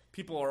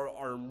people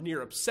are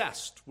near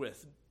obsessed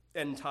with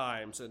end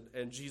times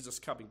and Jesus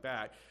coming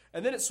back.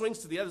 And then it swings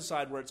to the other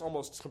side where it's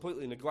almost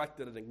completely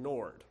neglected and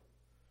ignored.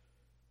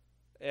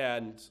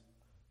 And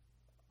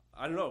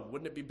I don't know,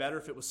 wouldn't it be better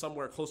if it was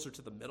somewhere closer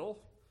to the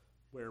middle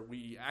where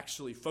we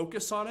actually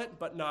focus on it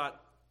but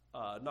not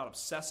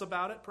obsess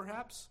about it,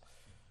 perhaps?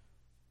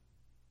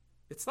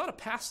 It's not a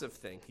passive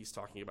thing he's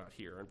talking about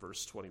here in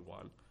verse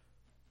 21,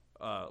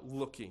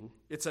 looking.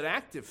 It's an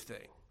active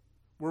thing.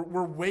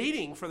 We're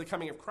waiting for the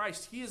coming of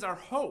Christ. He is our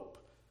hope.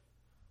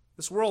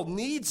 This world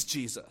needs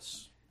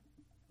Jesus.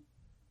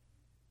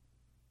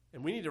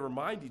 And we need to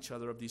remind each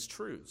other of these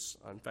truths.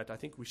 In fact, I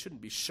think we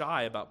shouldn't be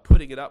shy about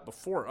putting it up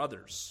before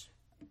others.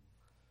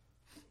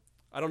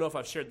 I don't know if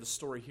I've shared this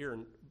story here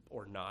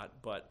or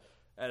not, but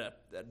at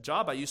a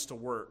job I used to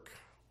work,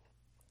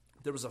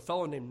 there was a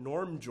fellow named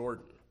Norm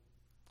Jordan.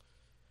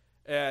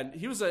 And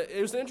he was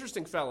an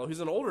interesting fellow. He's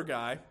an older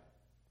guy,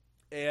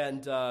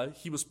 and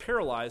he was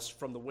paralyzed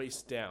from the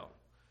waist down.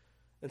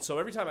 And so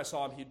every time I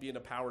saw him, he'd be in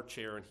a power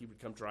chair, and he would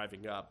come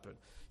driving up. And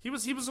he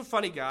was a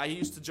funny guy. He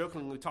used to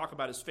jokingly talk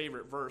about his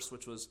favorite verse,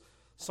 which was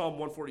Psalm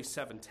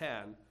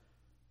 147:10,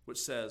 which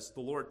says,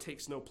 "The Lord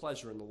takes no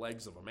pleasure in the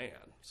legs of a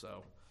man."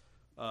 So,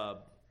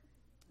 but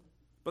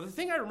the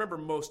thing I remember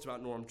most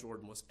about Norm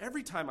Jordan was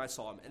every time I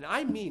saw him, and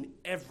I mean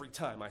every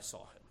time I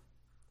saw him,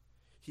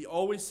 he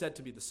always said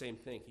to me the same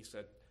thing. He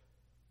said,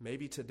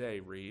 "Maybe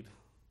today, Reed."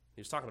 He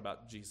was talking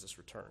about Jesus'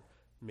 return.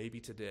 "Maybe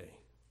today."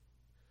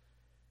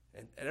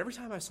 And every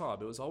time I saw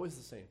him, it was always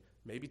the same.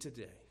 "Maybe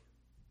today."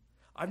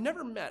 I've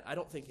never met, I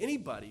don't think,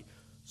 anybody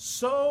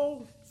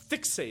so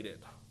fixated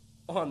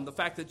on the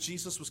fact that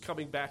Jesus was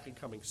coming back and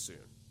coming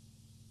soon.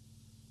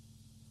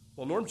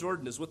 Well, Norm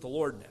Jordan is with the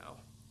Lord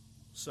now,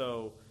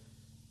 so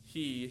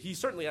he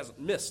certainly hasn't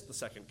missed the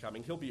second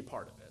coming. He'll be a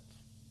part of it.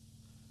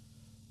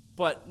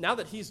 But now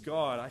that he's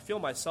gone, I feel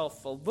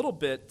myself a little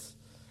bit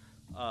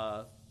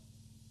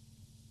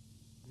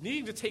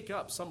needing to take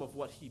up some of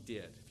what he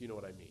did, if you know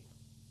what I mean.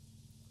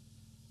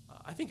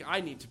 I think I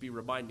need to be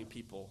reminding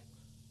people,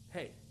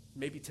 hey,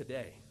 maybe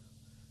today.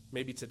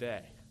 Maybe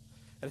today.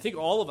 And I think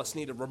all of us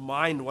need to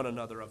remind one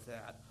another of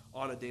that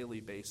on a daily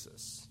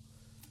basis.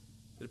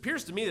 It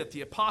appears to me that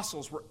the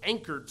apostles were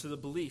anchored to the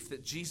belief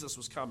that Jesus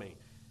was coming.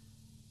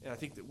 And I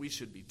think that we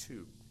should be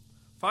too.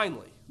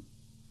 Finally,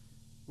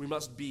 we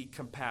must be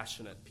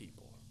compassionate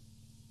people.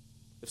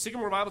 If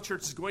Sycamore Bible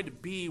Church is going to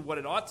be what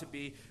it ought to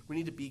be, we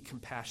need to be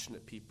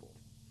compassionate people.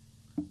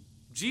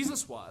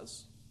 Jesus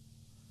was.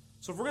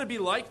 So if we're going to be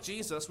like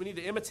Jesus, we need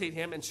to imitate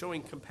him in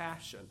showing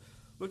compassion.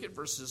 Look at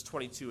verses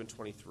 22 and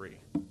 23.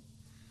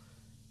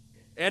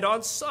 "And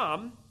on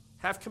some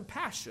have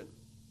compassion,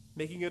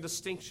 making a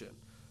distinction,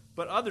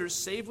 but others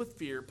save with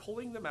fear,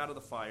 pulling them out of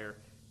the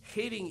fire,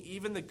 hating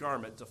even the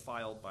garment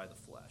defiled by the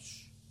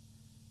flesh."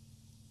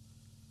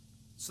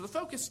 So the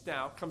focus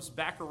now comes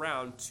back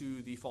around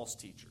to the false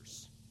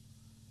teachers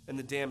and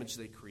the damage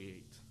they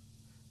create.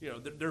 You know,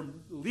 they're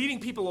leading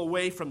people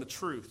away from the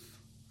truth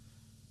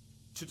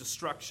to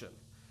destruction.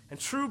 And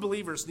true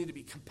believers need to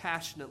be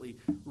compassionately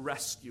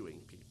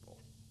rescuing people.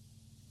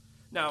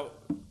 Now,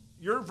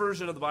 your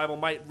version of the Bible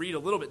might read a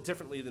little bit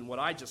differently than what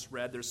I just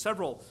read. There's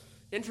several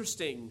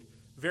interesting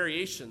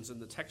variations in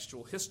the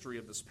textual history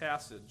of this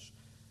passage.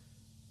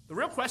 The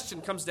real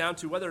question comes down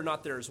to whether or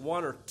not there's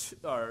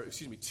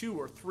two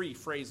or three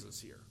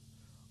phrases here.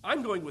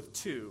 I'm going with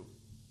two,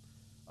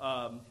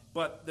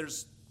 but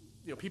there's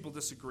people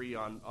disagree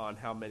on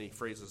how many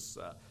phrases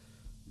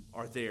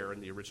are there in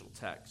the original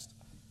text.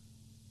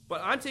 But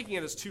I'm taking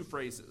it as two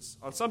phrases.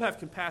 On some have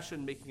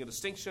compassion, making a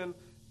distinction.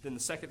 Then the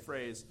second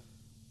phrase,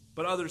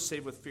 but others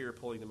save with fear,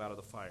 pulling them out of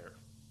the fire.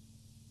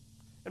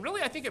 And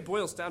really, I think it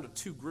boils down to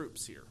two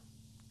groups here.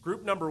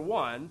 Group number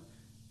one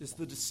is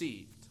the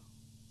deceived.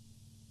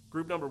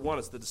 Group number one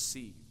is the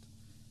deceived.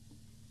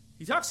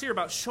 He talks here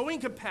about showing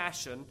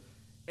compassion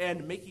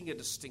and making a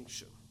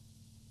distinction.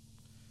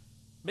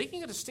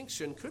 Making a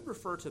distinction could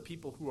refer to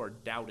people who are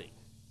doubting.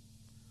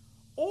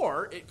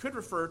 Or it could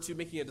refer to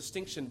making a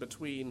distinction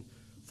between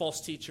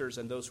false teachers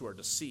and those who are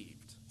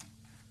deceived.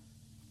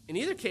 In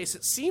either case,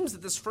 it seems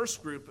that this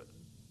first group,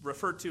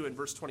 referred to in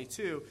verse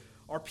 22,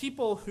 are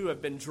people who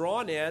have been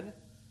drawn in,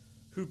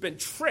 who've been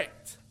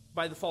tricked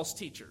by the false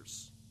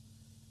teachers.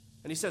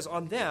 And he says,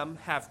 on them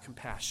have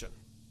compassion.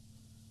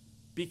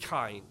 Be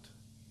kind.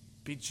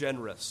 Be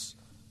generous.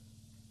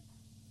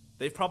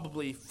 They've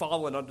probably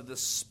fallen under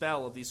this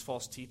spell of these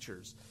false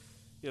teachers.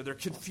 They're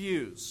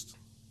confused.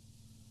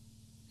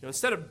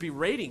 Instead of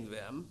berating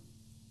them,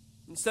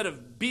 instead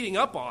of beating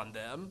up on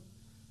them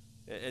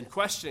and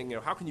questioning,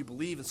 how can you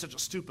believe in such a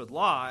stupid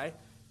lie?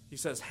 He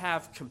says,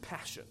 have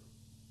compassion.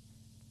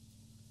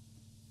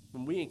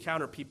 When we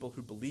encounter people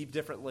who believe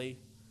differently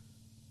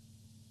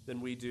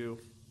than we do,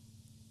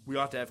 we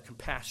ought to have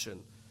compassion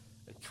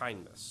and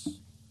kindness.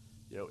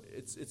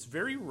 It's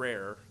very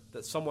rare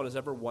that someone has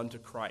ever won to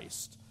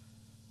Christ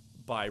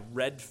by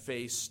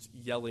red-faced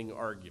yelling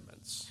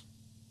arguments.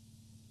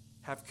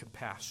 Have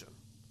compassion.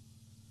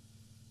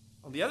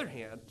 On the other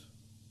hand,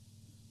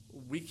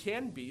 we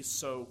can be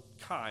so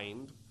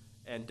kind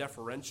and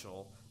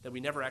deferential that we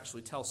never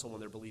actually tell someone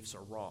their beliefs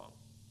are wrong,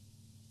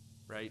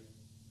 right?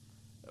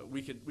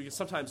 We could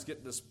sometimes get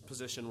in this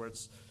position where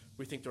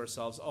we think to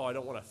ourselves, I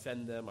don't want to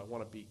offend them, I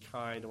want to be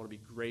kind, I want to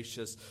be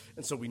gracious,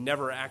 and so we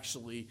never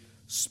actually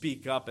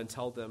speak up and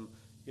tell them,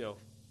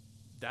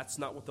 that's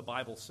not what the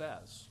Bible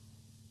says.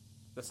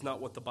 That's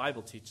not what the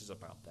Bible teaches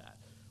about that.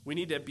 We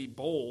need to be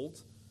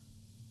bold,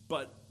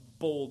 but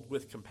bold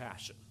with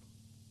compassion.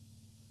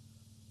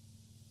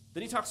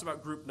 Then he talks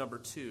about group number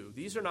 2.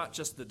 These are not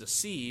just the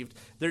deceived,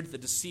 they're the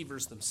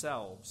deceivers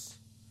themselves.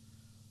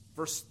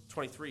 Verse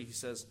 23, he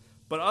says,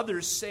 but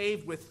others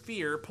saved with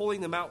fear,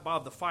 pulling them out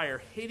of the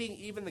fire, hating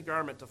even the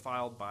garment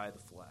defiled by the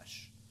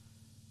flesh.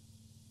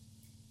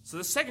 So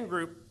the second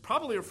group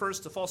probably refers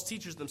to false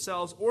teachers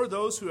themselves or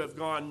those who have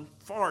gone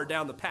far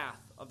down the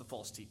path of the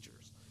false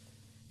teachers.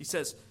 He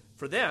says,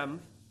 for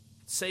them,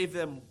 save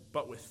them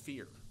but with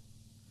fear.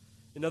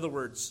 In other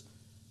words,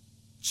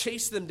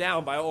 chase them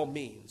down by all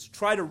means.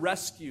 Try to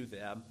rescue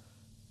them,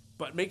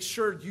 but make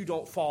sure you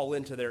don't fall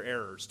into their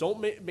errors.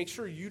 Make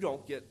sure you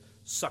don't get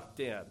sucked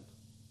in.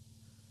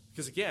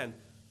 Because again,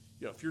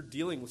 if you're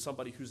dealing with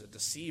somebody who's a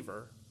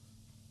deceiver,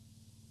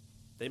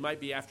 they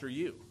might be after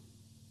you.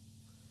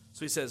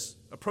 So he says,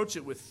 approach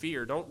it with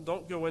fear. Don't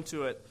go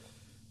into it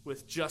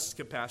with just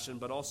compassion,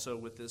 but also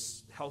with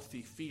this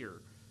healthy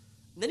fear.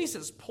 And then he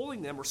says,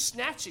 pulling them or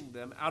snatching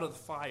them out of the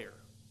fire.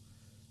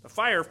 The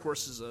fire, of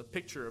course, is a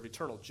picture of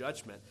eternal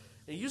judgment.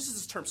 And he uses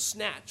this term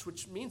snatch,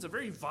 which means a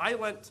very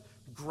violent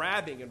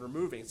grabbing and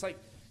removing. It's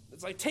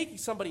like taking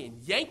somebody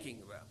and yanking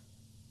them.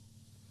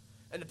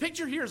 And the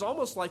picture here is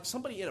almost like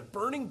somebody in a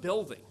burning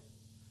building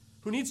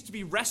who needs to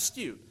be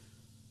rescued.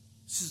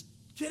 He says,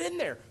 get in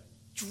there.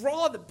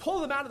 Pull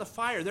them out of the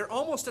fire. They're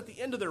almost at the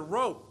end of their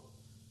rope.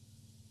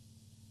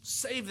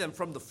 Save them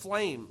from the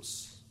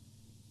flames.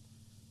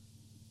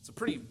 It's a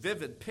pretty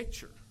vivid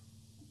picture.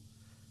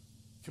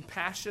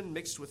 Compassion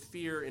mixed with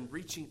fear in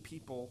reaching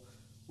people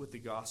with the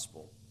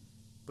gospel.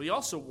 But he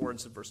also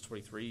warns in verse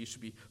 23, you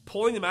should be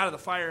pulling them out of the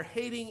fire,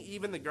 hating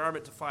even the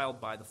garment defiled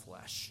by the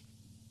flesh.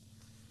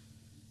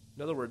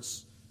 In other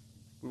words,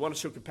 we want to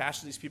show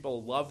compassion to these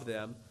people, love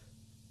them,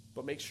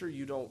 but make sure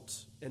you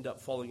don't end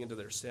up falling into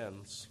their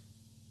sins.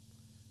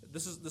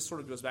 This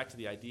sort of goes back to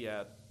the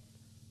idea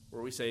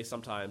where we say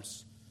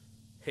sometimes,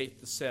 hate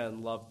the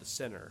sin, love the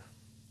sinner.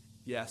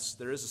 Yes,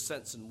 there is a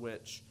sense in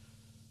which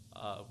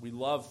we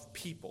love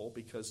people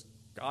because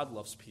God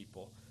loves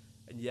people,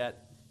 and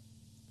yet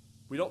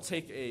we don't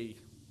take a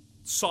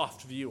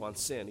soft view on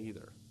sin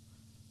either.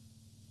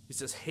 He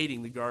says,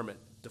 hating the garment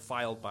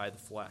defiled by the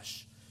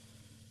flesh.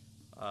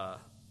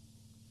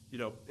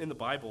 In the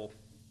Bible,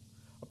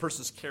 a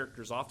person's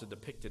character is often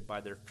depicted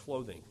by their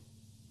clothing.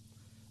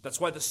 That's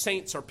why the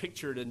saints are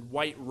pictured in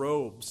white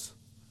robes.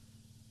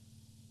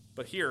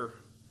 But here,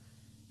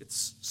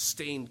 it's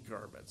stained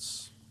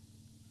garments.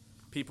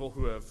 People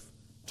who have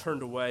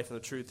turned away from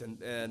the truth,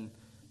 and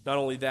not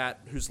only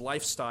that, whose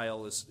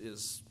lifestyle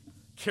is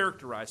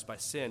characterized by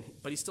sin,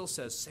 but he still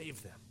says,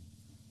 save them.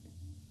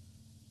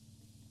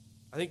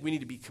 I think we need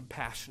to be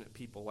compassionate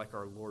people like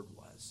our Lord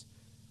was.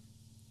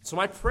 So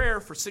my prayer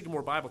for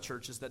Sycamore Bible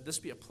Church is that this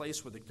be a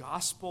place where the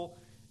gospel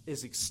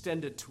is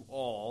extended to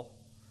all,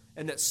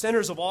 and that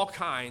sinners of all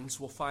kinds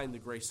will find the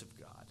grace of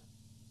God.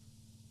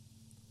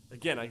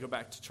 Again, I go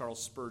back to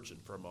Charles Spurgeon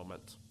for a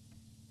moment.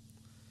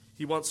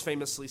 He once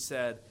famously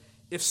said,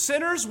 if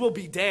sinners will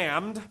be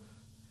damned,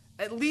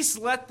 at least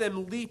let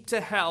them leap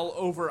to hell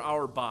over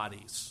our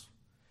bodies.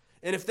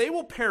 And if they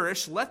will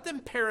perish, let them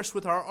perish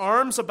with our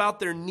arms about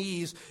their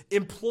knees,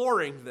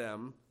 imploring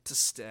them to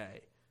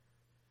stay.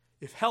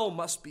 If hell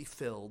must be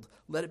filled,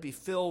 let it be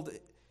filled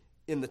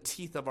in the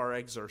teeth of our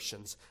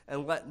exertions,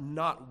 and let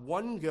not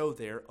one go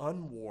there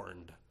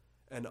unwarned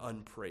and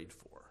unprayed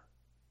for.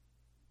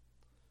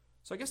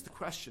 So I guess the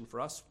question for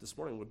us this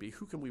morning would be,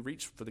 who can we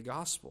reach for the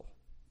gospel?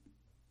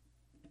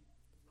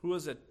 Who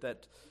is it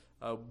that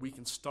we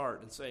can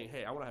start in saying,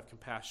 hey, I want to have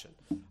compassion.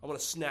 I want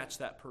to snatch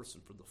that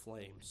person from the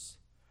flames.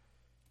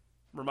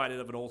 I'm reminded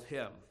of an old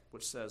hymn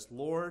which says,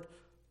 Lord,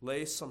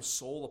 lay some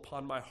soul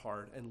upon my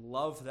heart and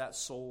love that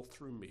soul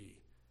through me.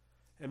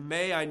 And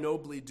may I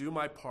nobly do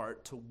my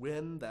part to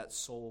win that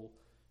soul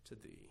to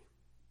thee.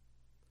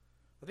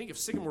 I think if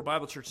Sycamore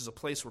Bible Church is a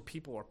place where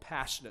people are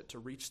passionate to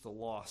reach the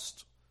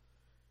lost,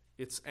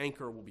 its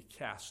anchor will be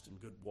cast in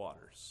good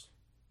waters.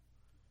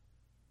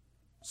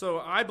 So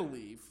I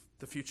believe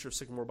the future of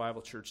Sycamore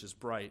Bible Church is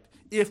bright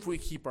if we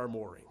keep our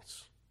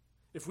moorings,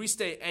 if we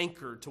stay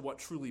anchored to what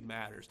truly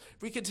matters,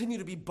 if we continue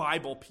to be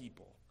Bible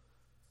people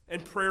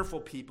and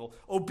prayerful people,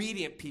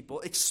 obedient people,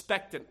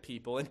 expectant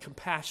people, and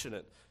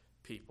compassionate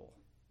people.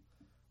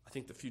 I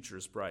think the future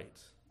is bright.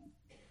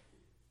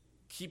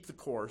 Keep the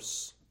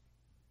course,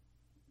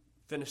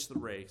 finish the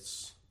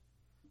race,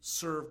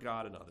 serve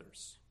God and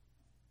others.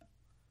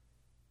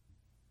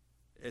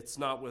 It's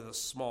not with a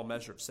small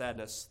measure of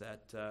sadness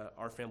that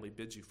our family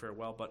bids you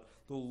farewell, but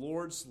the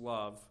Lord's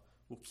love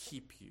will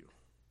keep you.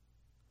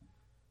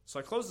 So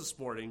I close this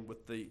morning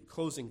with the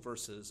closing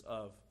verses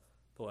of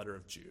the letter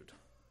of Jude.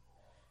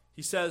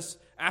 He says,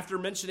 after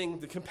mentioning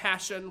the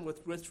compassion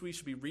with which we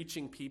should be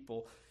reaching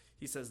people,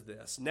 he says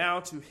this, "Now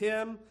to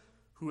him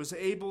who is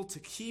able to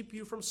keep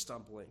you from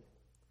stumbling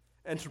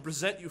and to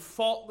present you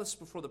faultless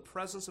before the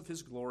presence of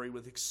his glory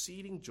with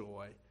exceeding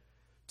joy,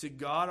 to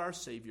God our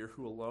Savior,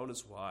 who alone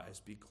is wise,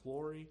 be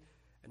glory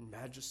and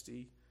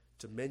majesty,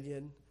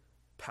 dominion,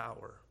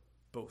 power,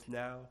 both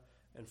now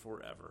and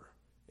forever.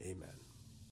 Amen."